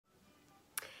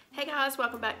Hey guys,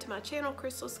 welcome back to my channel,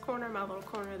 Crystal's Corner, my little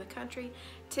corner of the country.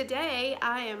 Today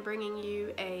I am bringing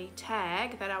you a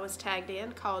tag that I was tagged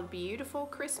in called Beautiful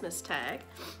Christmas Tag,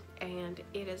 and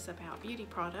it is about beauty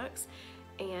products.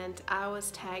 And I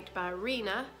was tagged by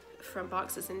Rena from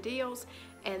Boxes and Deals,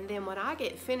 and then when I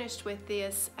get finished with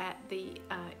this at the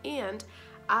end,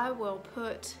 I will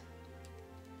put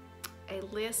a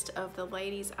list of the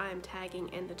ladies I am tagging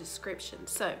in the description.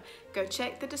 So go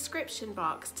check the description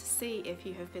box to see if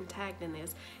you have been tagged in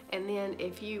this, and then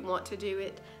if you want to do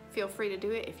it, feel free to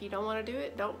do it. If you don't want to do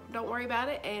it, don't worry about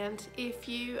it. And if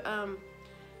you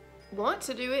want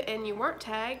to do it and you weren't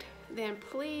tagged, then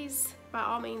please by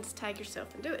all means tag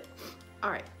yourself and do it. All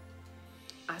right,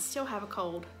 I still have a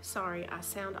cold. Sorry, I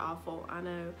sound awful. I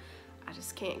know. I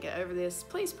just can't get over this.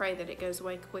 Please pray that it goes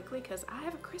away quickly because I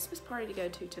have a Christmas party to go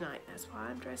to tonight. That's why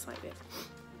I'm dressed like this.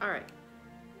 All right.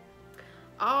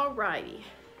 Alrighty.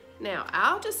 Now,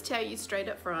 I'll just tell you straight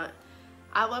up front,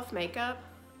 I love makeup,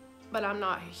 but I'm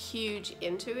not huge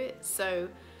into it. So,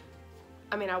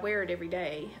 I mean, I wear it every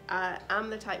day. I'm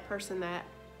the type person that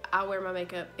I wear my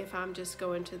makeup if I'm just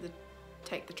going to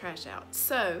take the trash out.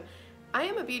 So, I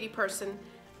am a beauty person,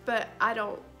 but I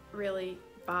don't really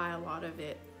buy a lot of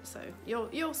it. So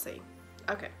you'll see.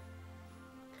 Okay.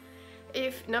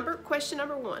 Question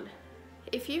number one,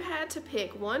 if you had to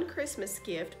pick one Christmas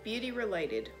gift, beauty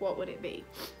related, what would it be?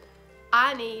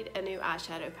 I need a new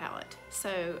eyeshadow palette.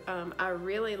 So I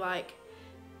really like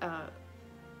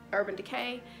Urban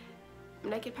Decay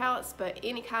Naked palettes, but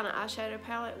any kind of eyeshadow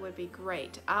palette would be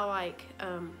great. I like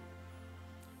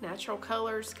natural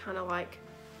colors, kind of like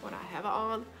what I have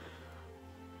on.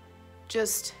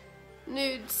 Just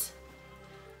nudes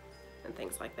and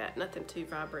things like that, nothing too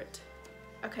vibrant.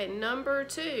 Okay, number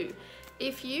two,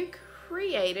 if you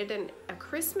created a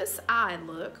Christmas eye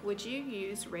look, would you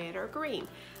use red or green?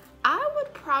 I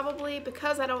would probably,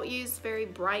 because I don't use very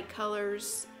bright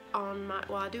colors on my,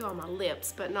 well, I do on my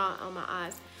lips, but not on my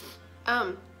eyes.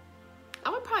 I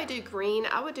would probably do green.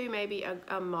 I would do maybe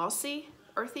a mossy,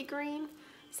 earthy green,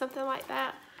 something like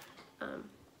that,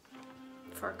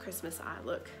 for a Christmas eye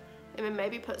look. And then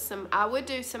maybe put some, I would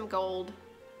do some gold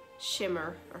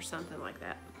shimmer or something like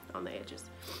that on the edges.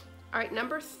 All right,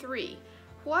 number three,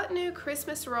 what new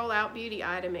Christmas rollout beauty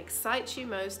item excites you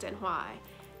most and why?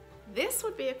 This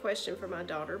would be a question for my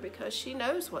daughter because she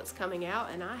knows what's coming out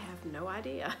and I have no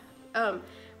idea.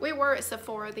 We were at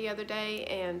Sephora the other day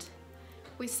and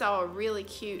we saw a really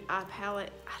cute eye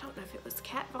palette. I don't know if it was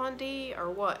Kat Von D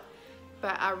or what,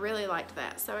 but I really liked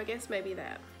that. So I guess maybe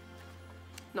that.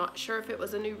 Not sure if it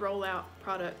was a new rollout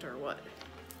product or what.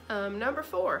 Number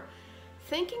four,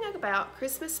 thinking about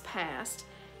Christmas past,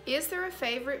 is there a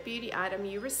favorite beauty item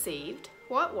you received?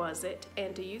 What was it,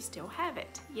 and do you still have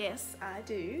it? Yes, I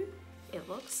do. It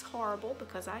looks horrible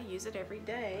because I use it every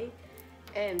day.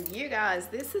 And you guys,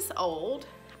 this is old.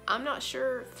 I'm not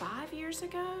sure, 5 years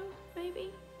ago,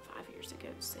 maybe? 5 years ago,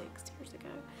 6 years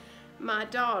ago. My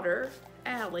daughter,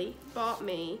 Allie, bought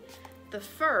me the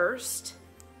first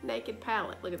naked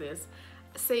palette. Look at this.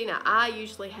 See, now I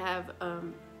usually have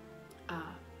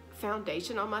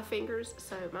foundation on my fingers,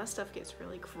 so my stuff gets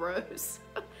really gross.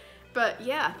 But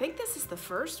yeah, I think this is the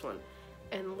first one.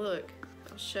 And look,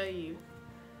 I'll show you.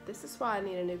 This is why I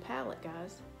need a new palette,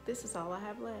 guys. This is all I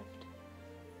have left.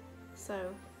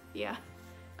 So yeah,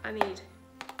 I need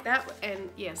that, and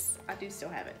yes, I do still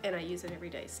have it, and I use it every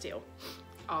day still,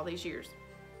 all these years.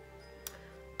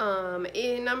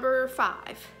 In number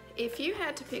five, if you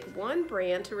had to pick one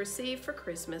brand to receive for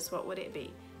Christmas, what would it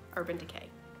be? Urban Decay.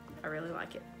 I really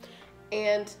like it.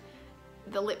 And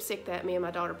the lipstick that me and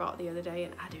my daughter bought the other day,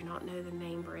 and I do not know the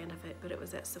name brand of it, but it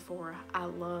was at Sephora. I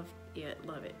love it,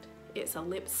 love it. It's a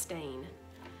lip stain.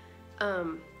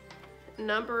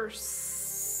 Number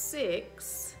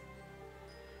six,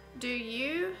 do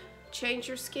you change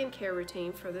your skincare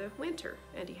routine for the winter?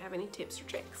 And do you have any tips or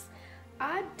tricks?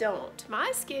 I don't.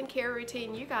 My skincare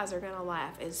routine, you guys are gonna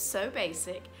laugh, is so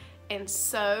basic and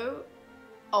so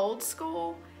old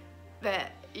school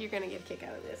that you're gonna get a kick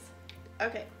out of this.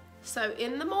 Okay, so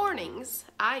in the mornings,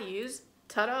 I use,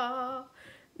 ta-da,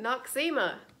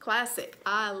 Noxzema Classic.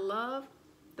 I love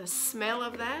the smell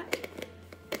of that.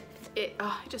 It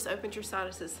just opens your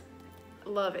sinuses.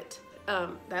 Love it.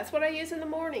 That's what I use in the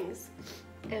mornings.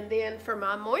 And then for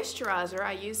my moisturizer,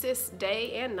 I use this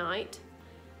day and night.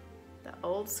 The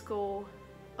old school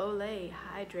Olay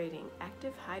Hydrating,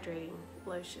 Active Hydrating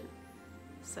Lotion.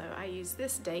 So I use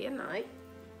this day and night.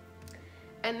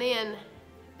 And then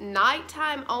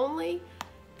nighttime only,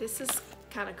 this is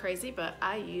kind of crazy, but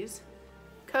I use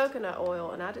coconut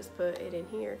oil and I just put it in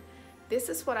here. This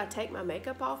is what I take my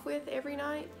makeup off with every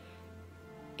night.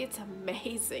 It's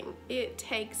amazing. It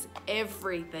takes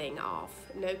everything off.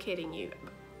 No kidding you.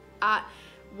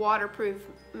 Waterproof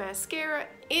mascara,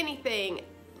 anything,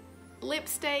 lip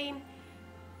stain,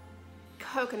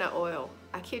 coconut oil,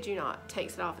 I kid you not,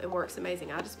 takes it off and works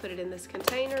amazing. I just put it in this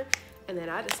container, and then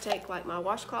I just take like my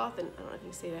washcloth, and I don't know if you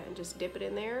can see that, and just dip it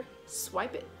in there,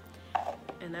 swipe it,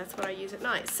 and that's what I use at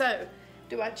night. So,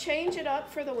 do I change it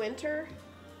up for the winter?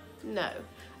 No.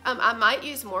 I might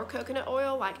use more coconut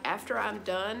oil, like after I'm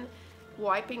done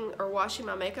wiping or washing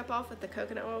my makeup off with the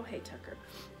coconut oil. Hey, Tucker.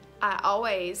 I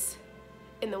always,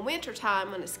 in the winter time,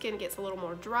 when the skin gets a little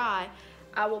more dry,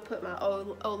 I will put my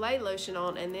Olay lotion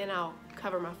on, and then I'll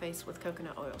cover my face with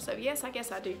coconut oil. So yes, I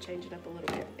guess I do change it up a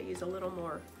little bit. I use a little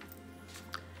more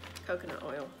coconut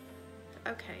oil.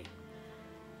 Okay.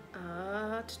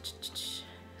 I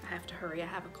have to hurry. I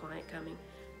have a client coming.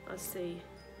 Let's see.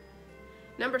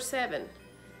 Number 7.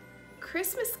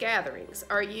 Christmas gatherings.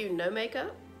 Are you no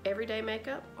makeup, everyday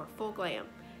makeup, or full glam?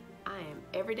 I am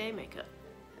everyday makeup.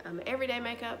 I'm everyday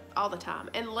makeup all the time,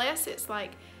 unless it's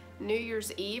like New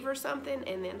Year's Eve or something,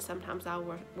 and then sometimes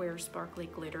I'll wear sparkly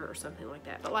glitter or something like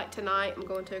that. But like tonight, I'm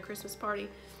going to a Christmas party.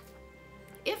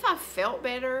 If I felt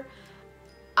better,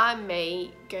 I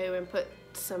may go and put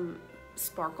some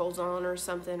sparkles on or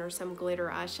something, or some glitter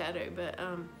eyeshadow. But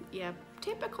yeah,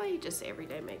 typically just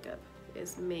everyday makeup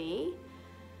is me.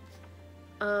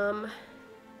 9.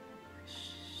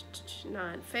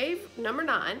 Number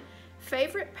 9.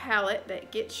 Favorite palette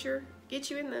that gets you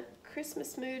in the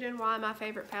Christmas mood, and why my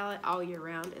favorite palette all year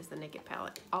round is the Naked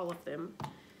palette. All of them.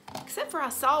 Except for I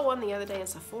saw one the other day in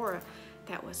Sephora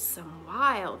that was some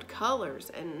wild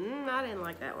colors, and I didn't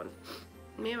like that one.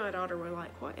 Me and my daughter were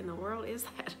like, what in the world is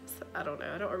that? So, I don't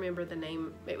know. I don't remember the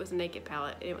name. It was a Naked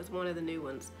palette. It was one of the new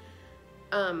ones.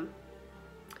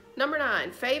 Number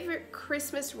 9, favorite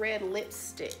Christmas red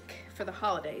lipstick for the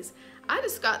holidays. I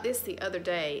just got this the other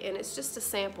day, and it's just a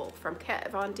sample from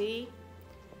Kat Von D.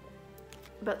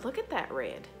 But look at that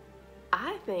red.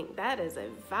 I think that is a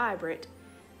vibrant.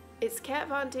 It's Kat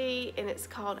Von D, and it's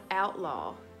called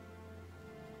Outlaw.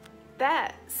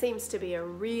 That seems to be a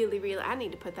really, I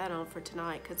need to put that on for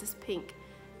tonight, because this pink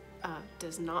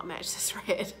does not match this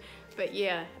red. But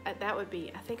yeah, that would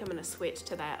be, I think I'm going to switch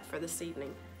to that for this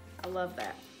evening. I love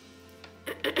that.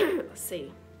 Let's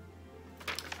see.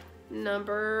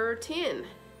 Number 10.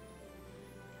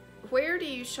 Where do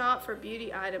you shop for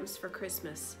beauty items for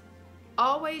Christmas?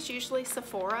 Always, usually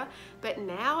Sephora, but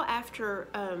now after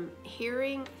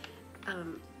hearing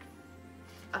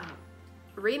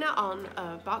Rena on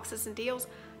Boxes and Deals,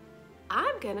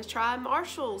 I'm gonna try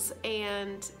Marshalls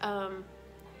and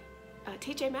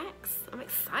TJ Maxx. I'm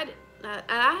excited. And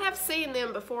I have seen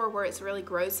them before where it's really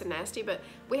gross and nasty, but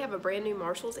we have a brand new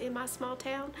Marshalls in my small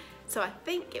town, so I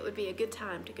think it would be a good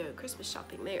time to go Christmas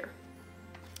shopping there.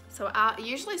 So I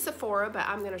usually Sephora, but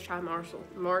I'm gonna try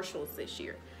Marshalls this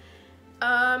year.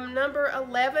 Number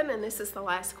 11, and this is the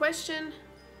last question.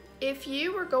 If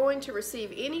you were going to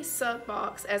receive any sub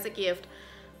box as a gift,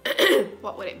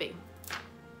 what would it be?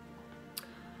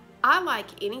 I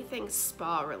like anything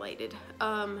spa related.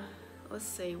 Let's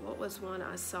see, what was one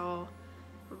I saw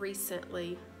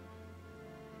recently?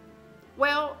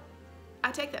 Well,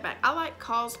 I take that back. I like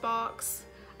Call's Box.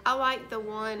 I like the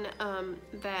one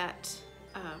that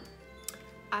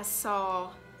I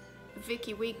saw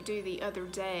Vicky Week do the other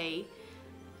day.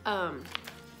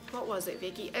 What was it,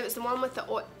 Vicky? It was the one with the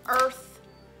Earth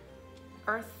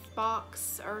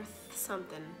box, Earth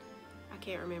something. I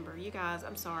can't remember. You guys,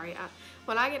 I'm sorry.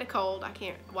 When I get a cold, I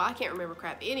can't remember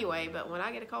crap anyway, but when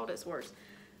I get a cold, it's worse.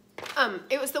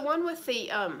 It was the one with the,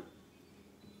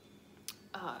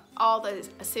 all the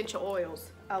essential oils.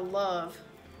 I love,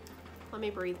 let me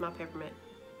breathe my peppermint.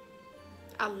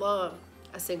 I love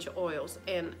essential oils,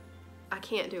 and I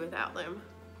can't do without them.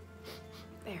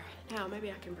 There, now maybe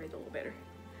I can breathe a little better.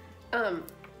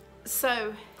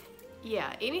 So,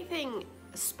 yeah, anything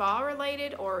spa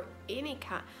related or any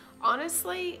kind.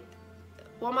 Honestly,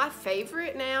 well, my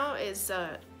favorite now is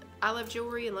I Love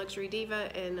Jewelry and Luxury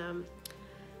Diva, and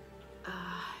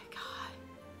God,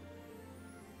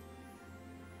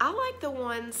 I like the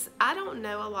ones, I don't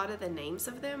know a lot of the names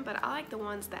of them, but I like the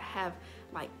ones that have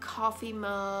like coffee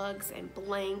mugs and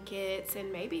blankets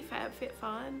and maybe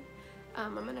FabFitFun.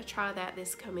 I'm gonna try that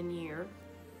this coming year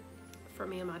for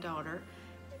me and my daughter.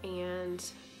 And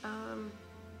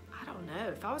I don't know,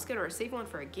 if I was gonna receive one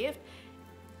for a gift,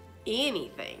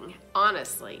 anything,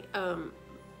 honestly,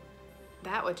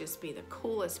 that would just be the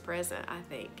coolest present, I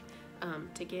think.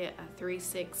 To get a 3,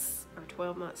 6, or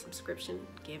 12-month subscription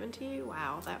given to you,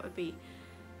 wow, that would be,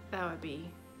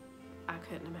 I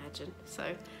couldn't imagine.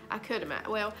 So I could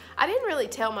imagine. Well, I didn't really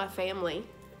tell my family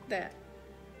that.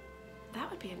 That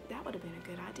would have been a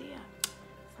good idea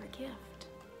for a gift.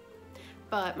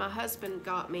 But my husband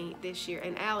got me this year,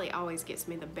 and Allie always gets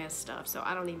me the best stuff, so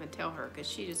I don't even tell her because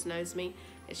she just knows me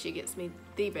and she gets me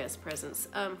the best presents.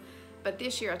 But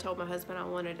this year I told my husband I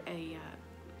wanted a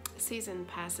season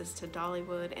passes to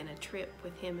Dollywood and a trip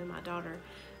with him and my daughter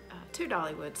to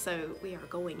Dollywood. So we are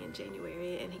going in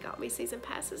January, and he got me season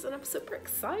passes, and I'm super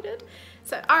excited.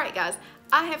 So all right guys,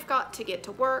 I have got to get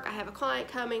to work. I have a client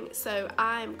coming, so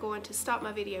I'm going to stop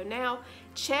my video now.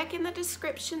 Check in the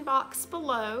description box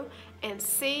below and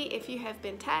see if you have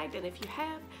been tagged, and if you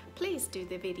have, please do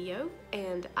the video,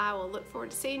 and I will look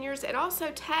forward to seeing yours. And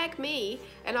also tag me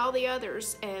and all the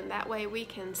others, and that way we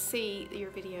can see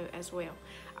your video as well.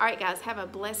 All right guys, have a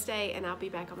blessed day, and I'll be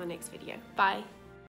back on the next video. Bye.